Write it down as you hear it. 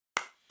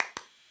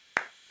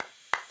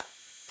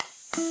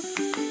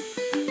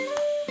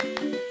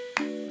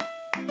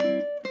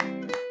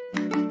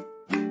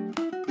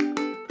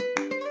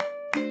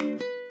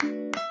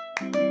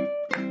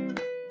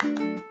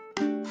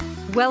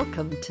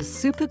Welcome to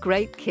Super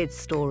Great Kids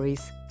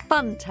Stories,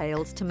 fun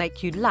tales to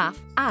make you laugh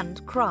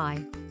and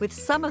cry, with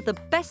some of the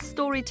best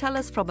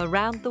storytellers from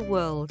around the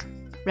world,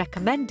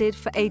 recommended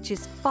for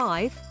ages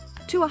 5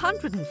 to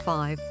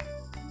 105.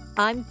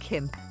 I'm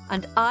Kim,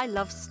 and I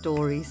love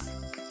stories.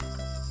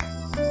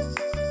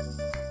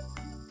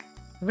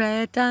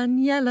 Red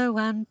and yellow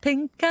and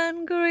pink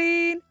and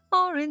green,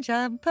 orange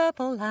and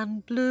purple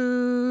and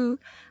blue.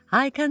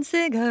 I can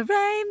sing a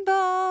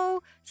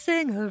rainbow,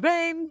 sing a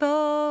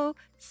rainbow,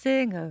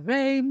 sing a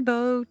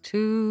rainbow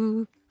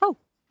too. Oh,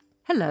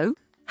 hello,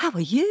 how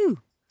are you?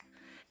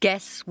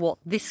 Guess what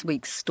this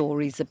week's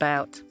story's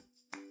about?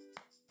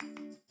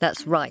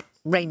 That's right,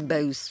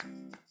 rainbows.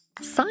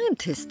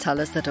 Scientists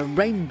tell us that a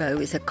rainbow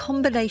is a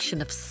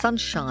combination of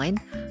sunshine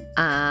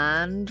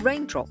and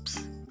raindrops.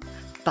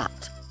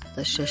 But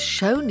the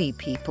Shoshone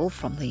people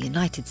from the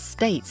United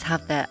States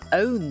have their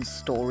own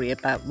story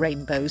about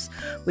rainbows,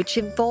 which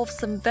involves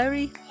some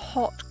very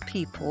hot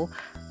people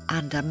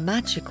and a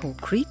magical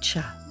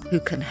creature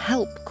who can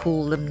help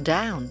cool them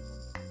down.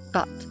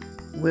 But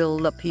will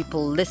the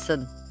people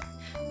listen?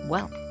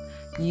 Well,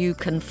 you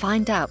can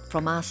find out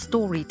from our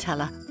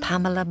storyteller,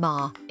 Pamela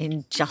Marre,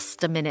 in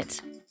just a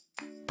minute.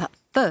 But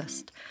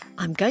first,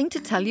 I'm going to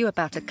tell you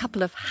about a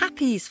couple of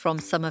happies from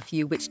some of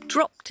you which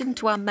dropped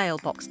into our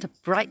mailbox to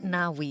brighten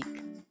our week.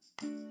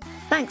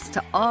 Thanks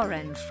to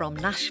RN from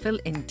Nashville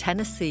in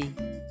Tennessee.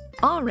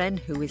 RN,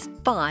 who is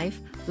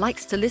 5,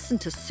 likes to listen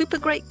to Super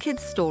Great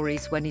Kids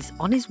Stories when he's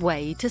on his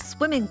way to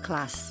swimming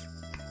class.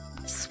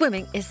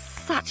 Swimming is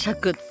such a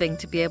good thing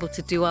to be able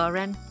to do,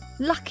 RN.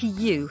 Lucky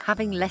you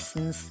having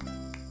lessons.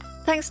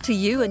 Thanks to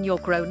you and your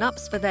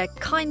grown-ups for their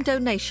kind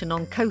donation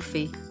on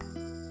Ko-fi.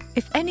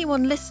 If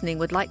anyone listening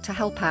would like to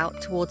help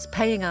out towards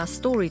paying our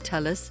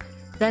storytellers,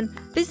 then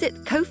visit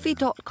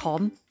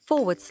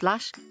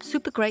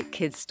kofi.com/Super Great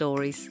Kids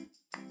Stories.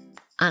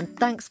 And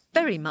thanks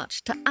very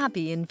much to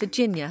Abby in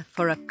Virginia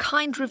for a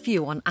kind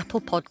review on Apple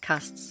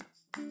Podcasts.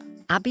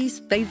 Abby's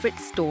favourite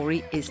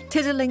story is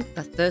Tiddalink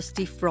the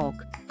Thirsty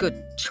Frog.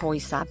 Good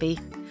choice, Abby.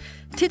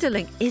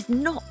 Tiddalink is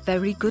not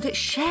very good at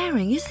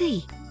sharing, is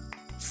he?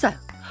 So,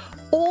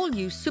 all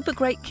you Super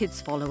Great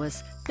Kids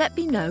followers, let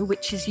me know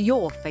which is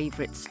your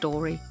favourite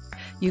story.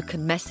 You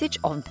can message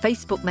on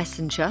Facebook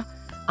Messenger.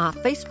 Our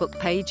Facebook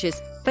page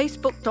is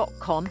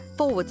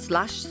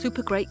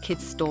facebook.com/Super Great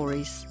Kids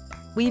Stories.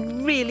 We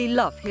really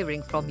love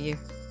hearing from you.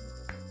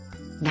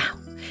 Now,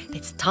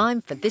 it's time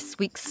for this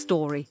week's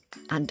story,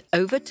 and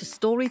over to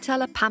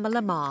storyteller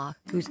Pamela Marre,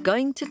 who's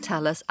going to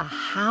tell us a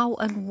how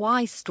and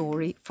why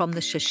story from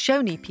the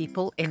Shoshone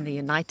people in the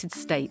United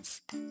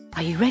States.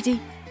 Are you ready?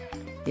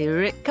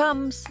 Here it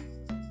comes.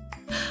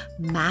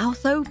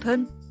 Mouth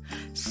open.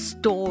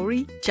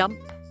 Story jump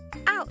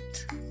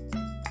out.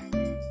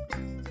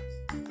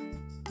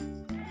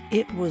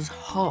 It was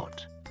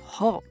hot,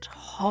 hot,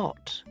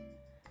 hot.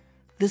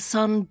 The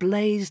sun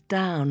blazed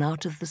down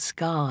out of the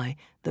sky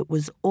that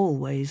was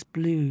always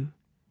blue.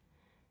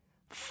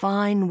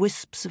 Fine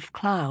wisps of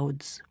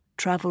clouds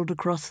travelled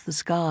across the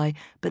sky,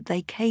 but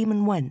they came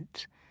and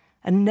went,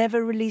 and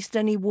never released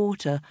any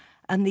water,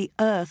 and the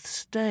earth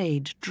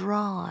stayed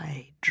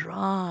dry,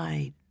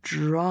 dry,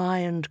 dry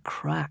and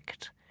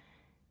cracked.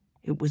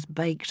 It was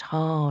baked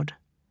hard.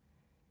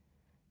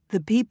 The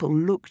people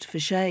looked for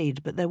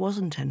shade, but there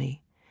wasn't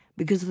any,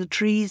 because the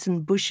trees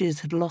and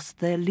bushes had lost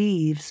their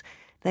leaves.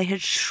 They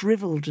had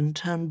shriveled and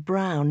turned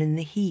brown in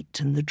the heat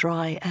and the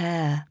dry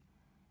air.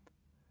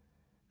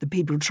 The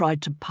people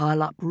tried to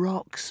pile up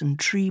rocks and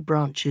tree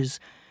branches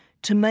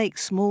to make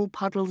small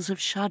puddles of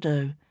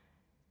shadow,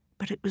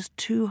 but it was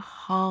too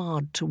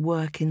hard to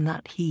work in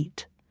that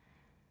heat.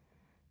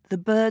 The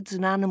birds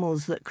and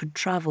animals that could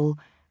travel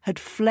had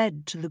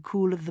fled to the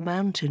cool of the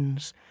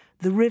mountains.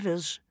 The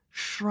rivers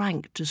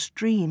shrank to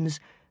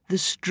streams, the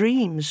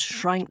streams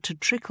shrank to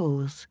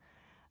trickles,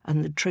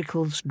 and the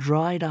trickles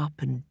dried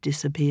up and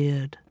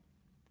disappeared.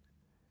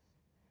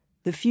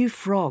 The few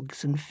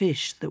frogs and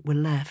fish that were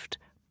left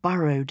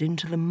burrowed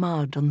into the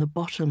mud on the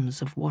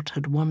bottoms of what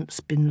had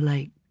once been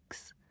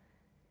lakes.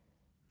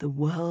 The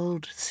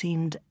world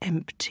seemed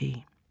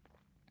empty.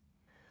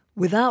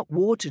 "Without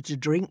water to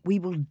drink, we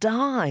will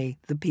die,"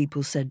 the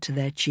people said to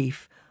their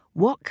chief.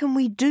 "What can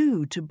we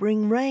do to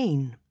bring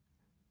rain?"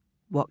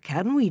 "What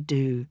can we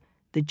do?"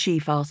 the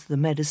chief asked the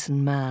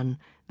medicine man,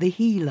 the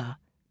healer,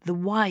 the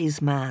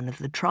wise man of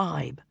the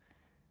tribe.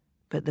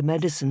 But the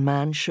medicine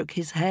man shook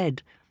his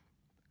head.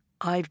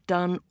 "I've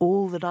done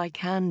all that I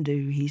can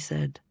do," he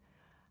said.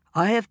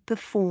 "I have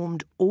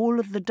performed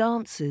all of the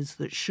dances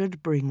that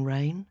should bring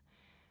rain.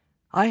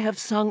 I have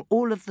sung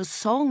all of the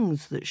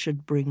songs that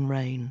should bring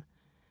rain.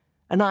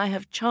 And I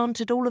have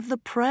chanted all of the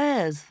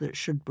prayers that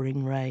should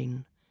bring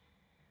rain.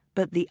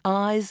 But the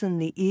eyes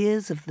and the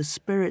ears of the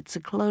spirits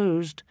are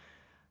closed.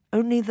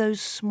 Only those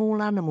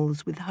small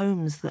animals with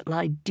homes that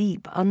lie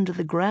deep under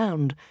the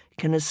ground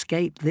can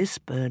escape this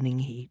burning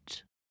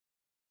heat."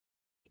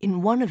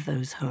 In one of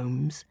those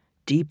homes,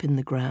 deep in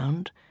the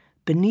ground,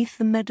 beneath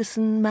the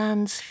medicine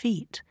man's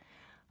feet,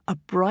 a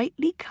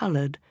brightly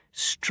coloured,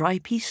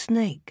 stripy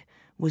snake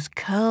was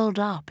curled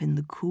up in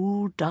the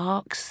cool,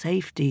 dark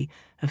safety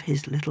of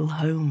his little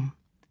home.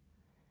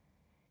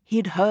 He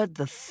had heard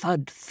the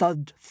thud,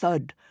 thud,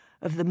 thud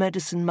of the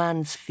medicine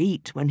man's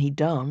feet when he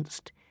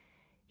danced.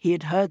 He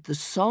had heard the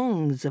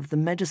songs of the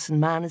medicine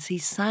man as he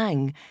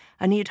sang,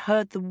 and he had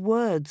heard the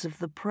words of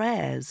the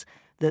prayers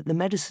that the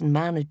medicine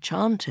man had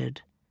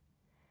chanted.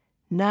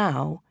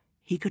 Now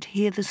he could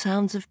hear the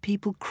sounds of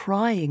people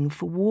crying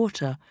for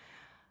water,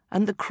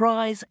 and the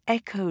cries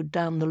echoed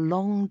down the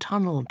long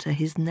tunnel to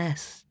his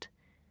nest.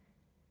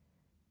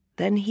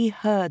 Then he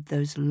heard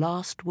those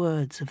last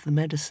words of the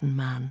medicine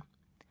man.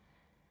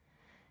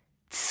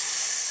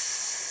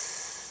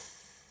 "Tss,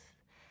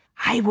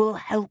 I will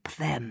help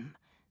them,"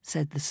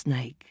 said the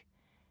snake,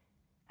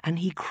 and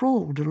he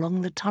crawled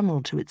along the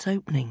tunnel to its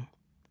opening.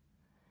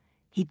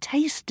 He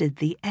tasted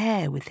the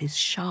air with his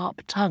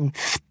sharp tongue.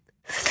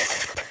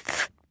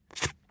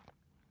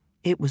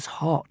 It was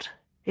hot,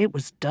 it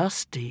was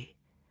dusty,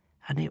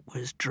 and it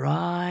was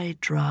dry,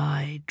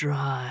 dry,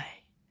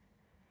 dry.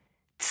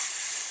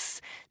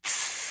 "Tss,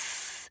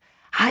 tss,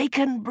 I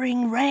can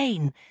bring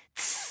rain,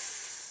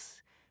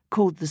 tss,"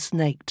 called the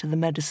snake to the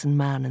medicine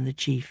man and the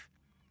chief.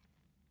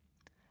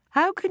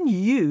 "How can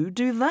you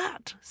do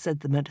that?"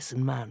 said the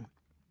medicine man.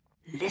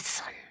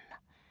 "Listen,"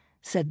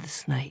 said the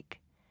snake.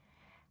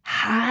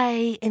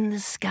 "High in the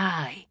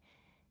sky,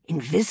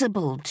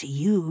 invisible to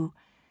you,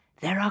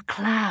 there are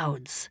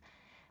clouds,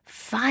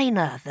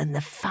 finer than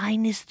the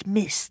finest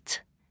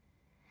mist.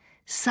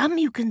 Some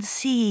you can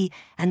see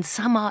and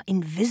some are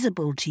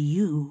invisible to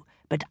you,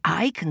 but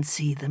I can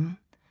see them,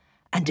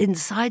 and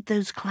inside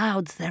those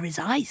clouds there is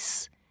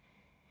ice.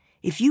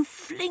 If you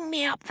fling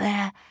me up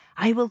there,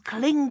 I will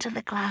cling to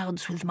the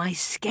clouds with my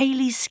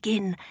scaly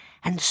skin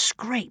and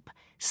scrape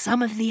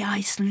some of the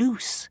ice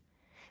loose.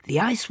 The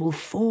ice will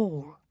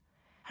fall,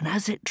 and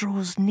as it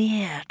draws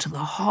near to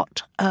the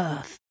hot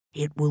earth,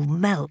 it will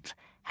melt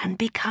and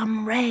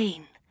become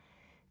rain.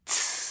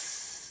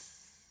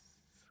 Tss."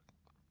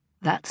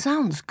 "That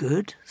sounds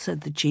good,"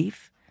 said the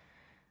chief.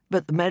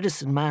 But the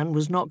medicine man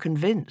was not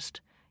convinced.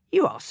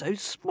 "You are so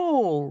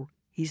small,"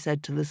 he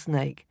said to the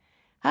snake.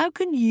 "How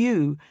can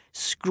you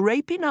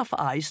scrape enough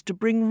ice to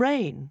bring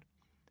rain?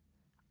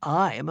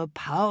 I am a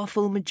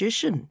powerful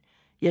magician,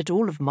 yet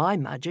all of my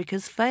magic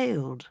has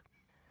failed."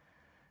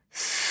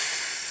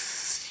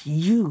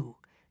 "You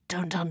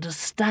don't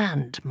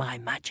understand my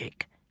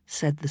magic,"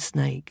 said the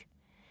snake.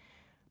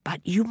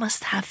 "But you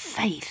must have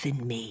faith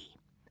in me.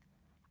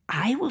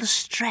 I will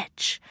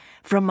stretch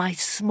from my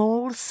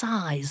small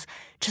size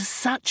to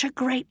such a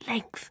great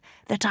length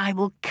that I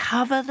will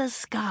cover the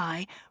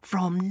sky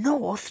from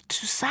north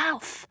to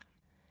south.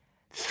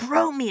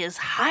 Throw me as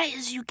high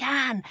as you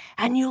can,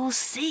 and you'll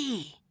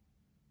see."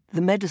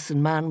 The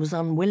medicine man was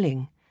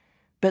unwilling,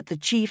 but the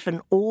chief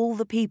and all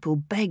the people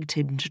begged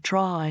him to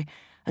try,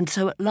 and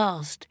so at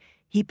last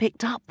he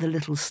picked up the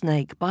little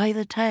snake by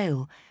the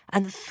tail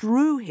and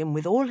threw him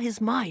with all his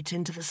might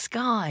into the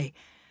sky.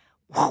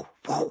 Whoa,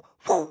 whoa,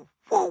 whoa,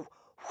 whoa,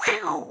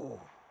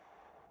 whoa.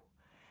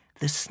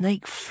 The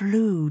snake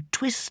flew,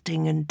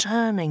 twisting and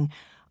turning,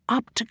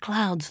 up to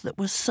clouds that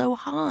were so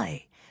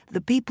high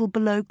the people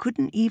below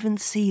couldn't even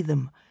see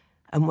them,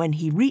 and when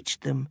he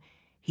reached them,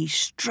 he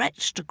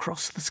stretched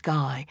across the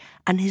sky,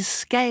 and his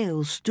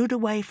scales stood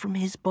away from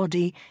his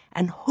body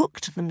and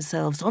hooked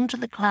themselves onto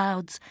the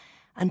clouds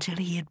until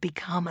he had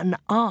become an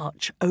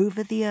arch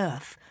over the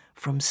earth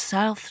from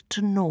south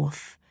to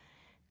north,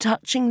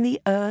 touching the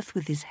earth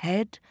with his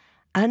head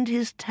and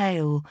his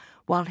tail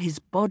while his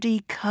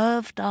body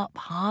curved up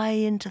high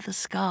into the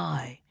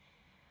sky.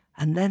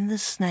 And then the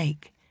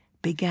snake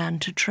began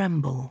to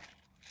tremble,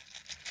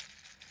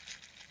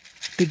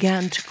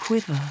 began to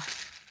quiver,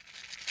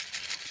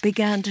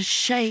 began to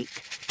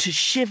shake, to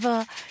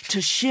shiver, to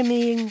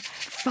shimmying,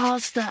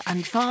 faster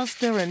and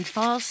faster and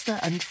faster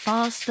and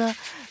faster,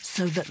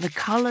 so that the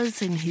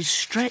colours in his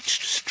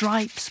stretched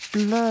stripes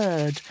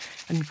blurred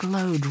and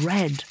glowed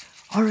red,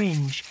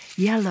 orange,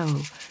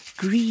 yellow,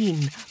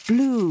 green,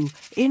 blue,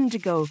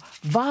 indigo,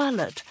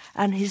 violet,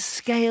 and his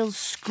scales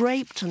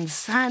scraped and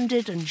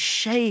sanded and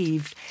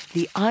shaved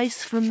the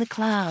ice from the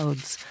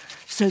clouds,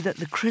 so that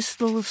the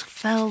crystals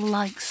fell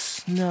like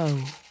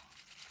snow.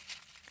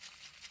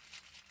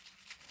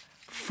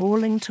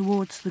 Falling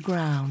towards the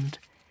ground,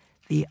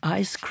 the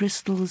ice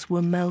crystals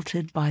were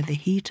melted by the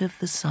heat of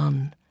the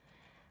sun,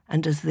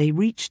 and as they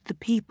reached the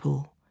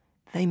people,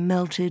 they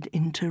melted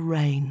into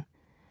rain.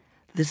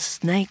 The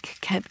snake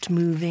kept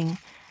moving,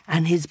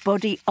 and his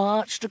body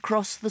arched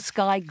across the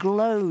sky,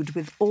 glowed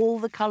with all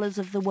the colours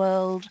of the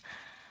world,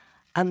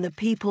 and the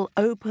people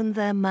opened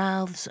their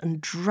mouths and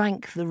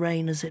drank the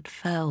rain as it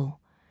fell.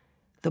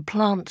 The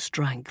plants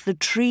drank, the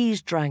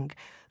trees drank,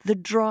 the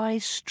dry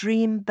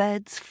stream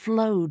beds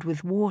flowed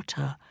with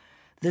water,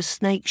 the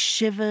snake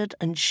shivered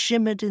and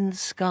shimmered in the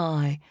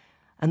sky,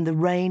 and the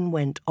rain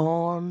went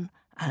on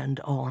and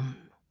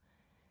on.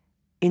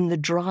 In the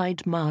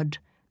dried mud,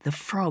 The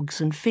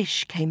frogs and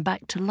fish came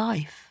back to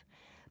life.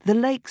 The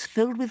lakes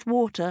filled with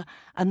water,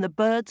 and the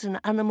birds and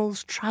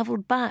animals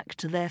travelled back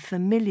to their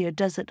familiar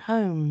desert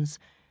homes.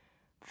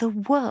 The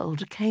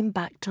world came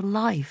back to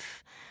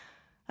life.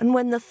 And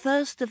when the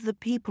thirst of the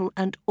people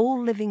and all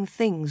living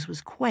things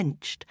was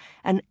quenched,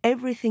 and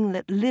everything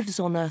that lives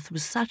on earth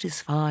was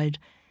satisfied,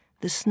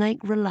 the snake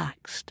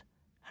relaxed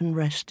and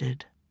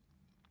rested.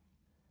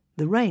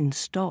 The rain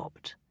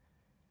stopped,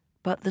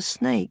 but the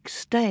snake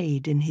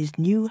stayed in his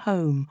new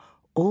home,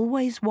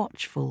 always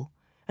watchful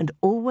and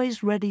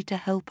always ready to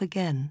help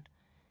again.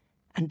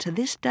 And to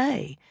this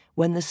day,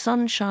 when the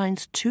sun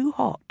shines too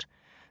hot,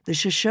 the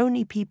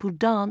Shoshone people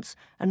dance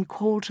and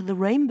call to the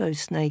rainbow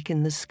snake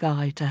in the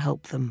sky to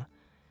help them.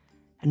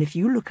 And if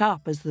you look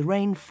up as the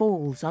rain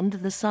falls under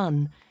the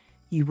sun,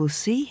 you will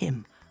see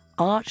him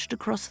arched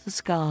across the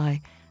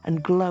sky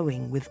and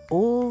glowing with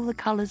all the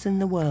colours in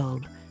the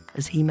world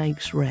as he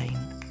makes rain.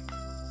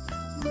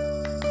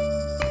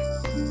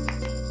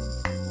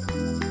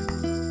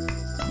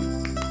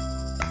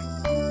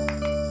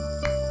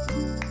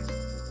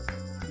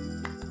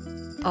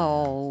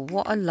 Oh,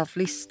 what a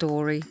lovely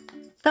story.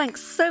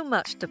 Thanks so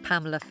much to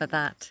Pamela for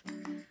that.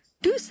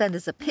 Do send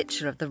us a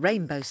picture of the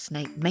rainbow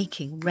snake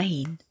making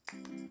rain.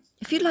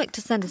 If you'd like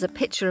to send us a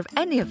picture of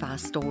any of our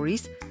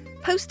stories,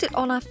 post it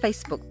on our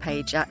Facebook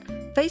page at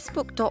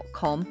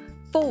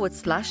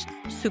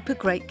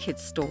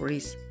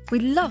facebook.com/supergreatkidsstories. We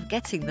love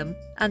getting them,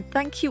 and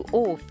thank you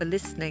all for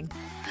listening.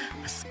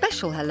 A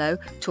special hello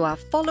to our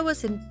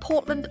followers in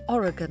Portland,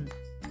 Oregon,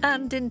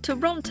 and in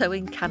Toronto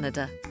in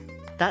Canada.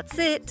 That's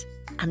it.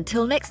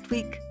 Until next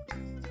week.